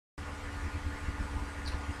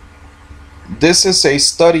This is a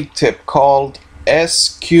study tip called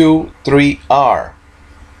SQ3R.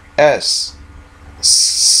 S,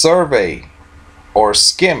 survey or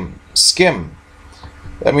skim.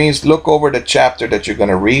 That means look over the chapter that you're going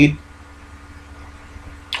to read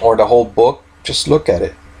or the whole book. Just look at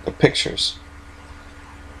it, the pictures.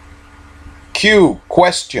 Q,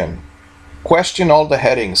 question. Question all the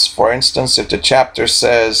headings. For instance, if the chapter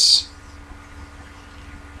says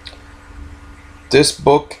this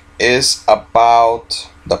book is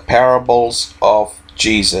about the parables of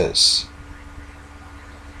Jesus.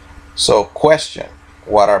 So question,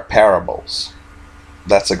 what are parables?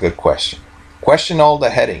 That's a good question. Question all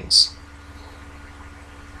the headings.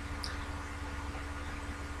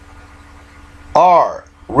 R,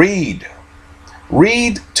 read.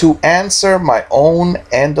 Read to answer my own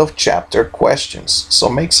end of chapter questions. So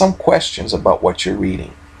make some questions about what you're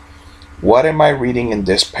reading. What am I reading in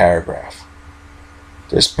this paragraph?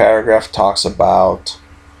 This paragraph talks about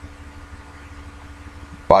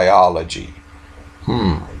biology.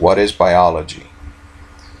 What is biology?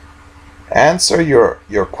 Answer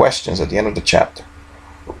your questions at the end of the chapter.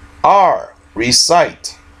 R,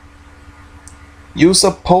 recite. Use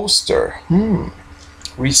a poster.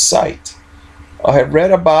 Recite. I have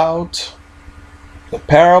read about the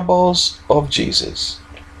parables of Jesus.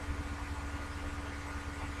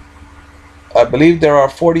 I believe there are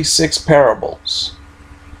 46 parables.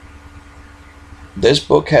 This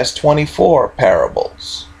book has 24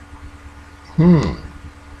 parables.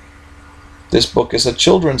 This book is a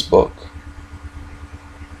children's book,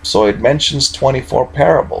 so it mentions 24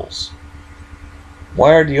 parables.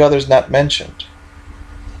 Why are the others not mentioned?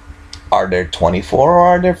 Are there 24 or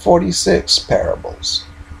are there 46 parables?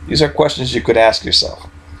 These are questions you could ask yourself.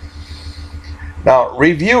 Now,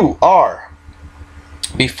 review R.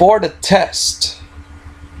 Before the test.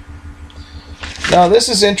 Now, this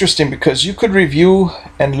is interesting because you could review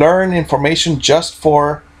and learn information just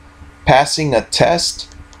for passing a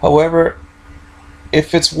test. However,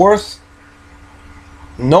 if it's worth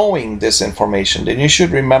knowing this information, then you should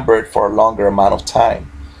remember it for a longer amount of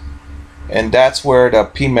time. And that's where the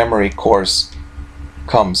Pmemory course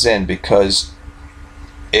comes in, because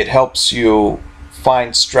it helps you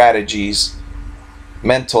find strategies,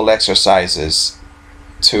 mental exercises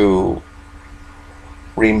to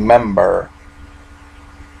remember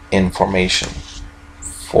information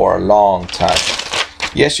for a long time.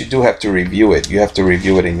 Yes, you do have to review it. You have to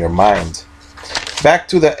review it in your mind. Back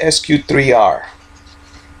to the SQ3R.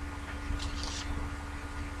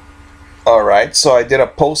 Alright, so I did a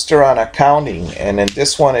poster on accounting, and in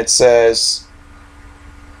this one it says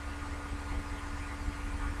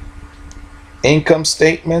income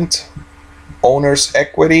statement, owner's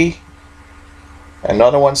equity.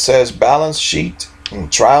 Another one says balance sheet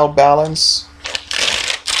and trial balance.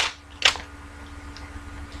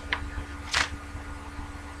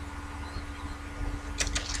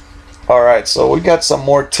 Alright, so we got some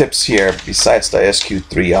more tips here besides the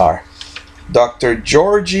SQ3R. Dr.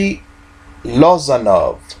 Georgi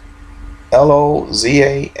Lozanov,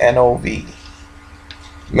 Lozanov,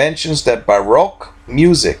 mentions that Baroque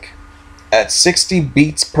music at 60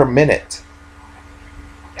 beats per minute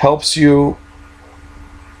helps you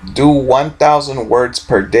do 1,000 words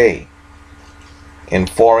per day in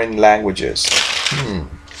foreign languages.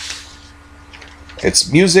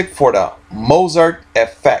 It's music for the Mozart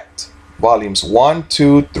Effect, volumes 1,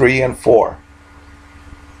 2, 3, and 4.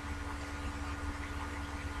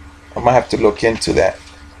 I might have to look into that.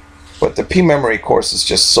 But the Pmemory course is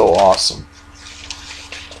just so awesome.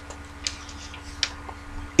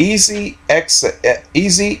 Easy essay.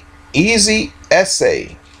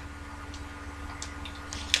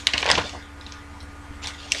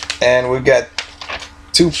 And we've got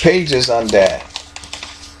 2 pages on that.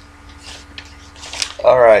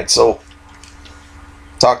 Alright, so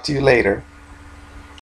talk to you later.